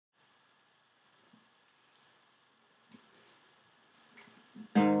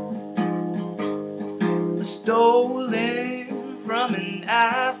stolen from an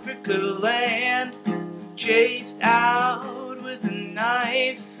Africa land, chased out with a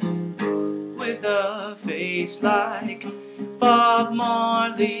knife, with a face like Bob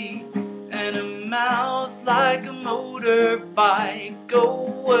Marley and a mouth like a motorbike.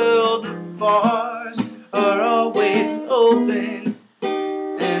 Oh well, the bars are always open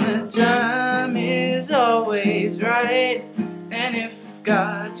and the time is always right, and if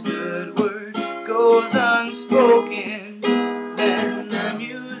God's good word goes unspoken, then the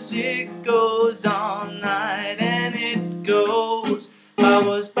music goes all night. And it goes, if I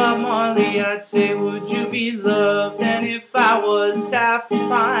was Bob Marley, I'd say, would you be loved? And if I was half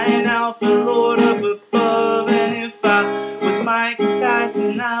fine, Alpha Lord up above. And if I was Mike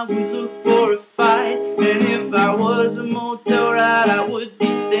Tyson, I would look for a fight. And if I was a motel rat, I would be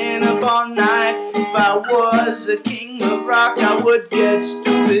staying up all night. If I was a king of rock, I would get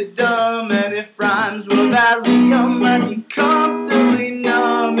stupid dumb. And if rhymes were Valium, I'd be comfortably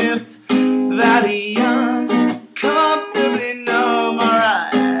numb. If Valium, comfortably numb.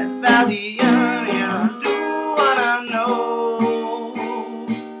 Alright, Valium, yeah, do what I know.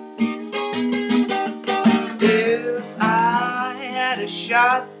 If I had a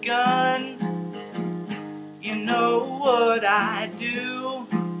shotgun, you know what I'd do?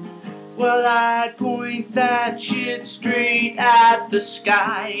 Well, I'd point that shit straight at the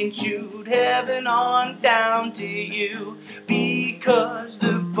sky and shoot heaven on down to you, because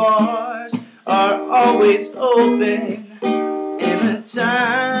the bars are always open and the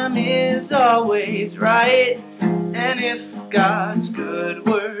time is always right. And if God's good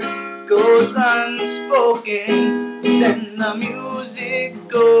word goes unspoken, then the music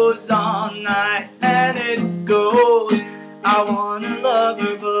goes all night. And it goes, I wanna love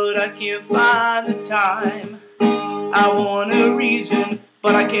her, but I can't find the time. I want a reason,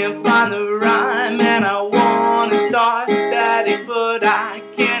 but I can't find the rhyme. And I wanna start static, but I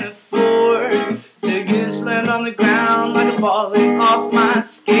can't afford to get slammed on the ground like I'm falling off my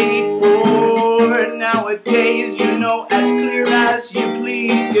skateboard. Nowadays, you know, as clear as you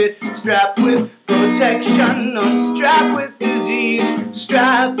please, get strapped with protection or strapped with disease.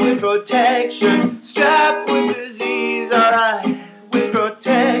 Strapped with protection, strapped with disease. Alright, with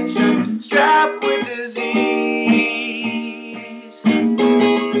protection, strapped with disease.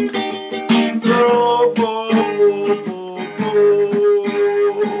 Bro, bro,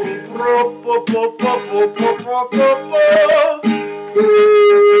 bro, bro, bro, bro.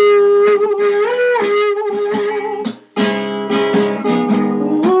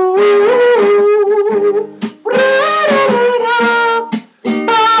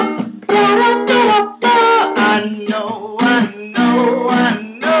 I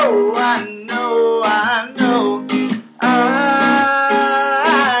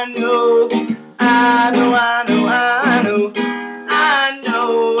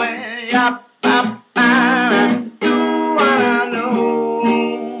know, and